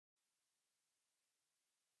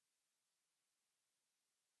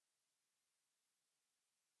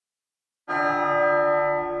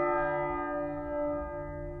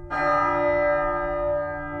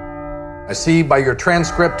I see by your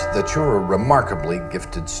transcript that you're a remarkably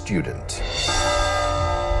gifted student.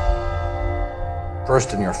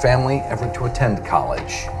 First in your family ever to attend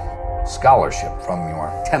college. Scholarship from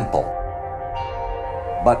your temple.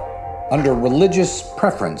 But under religious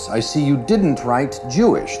preference, I see you didn't write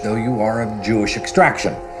Jewish, though you are of Jewish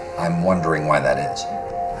extraction. I'm wondering why that is.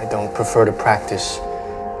 I don't prefer to practice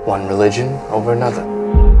one religion over another.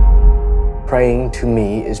 Praying to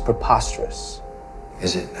me is preposterous.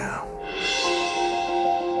 Is it now?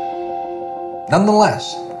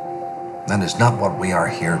 Nonetheless, that is not what we are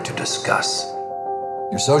here to discuss.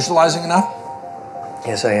 You're socializing enough?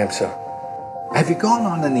 Yes, I am, sir. Have you gone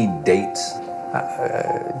on any dates?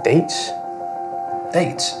 Dates?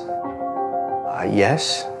 Dates?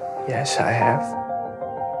 Yes. Yes, I have.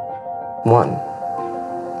 One.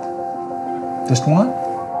 Just one?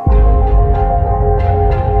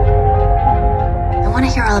 I want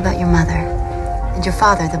to hear all about your mother and your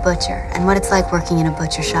father, the butcher, and what it's like working in a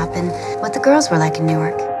butcher shop and what the girls were like in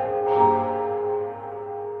Newark.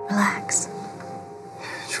 Relax.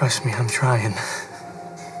 Trust me, I'm trying.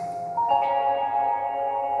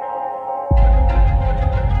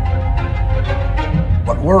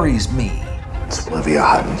 What worries me is Olivia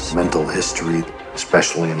Hutton's mental history,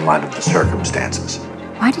 especially in light of the circumstances.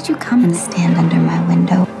 Why did you come and stand under my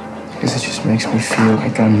window? Because it just makes me feel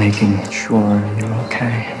like I'm making sure you're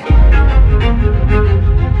okay.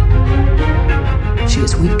 She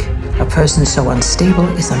is weak. A person so unstable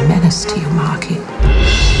is a menace to you, Marky.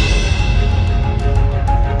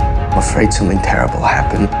 I'm afraid something terrible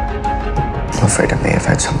happened. I'm afraid I may have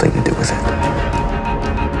had something to do with it.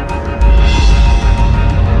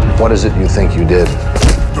 What is it you think you did?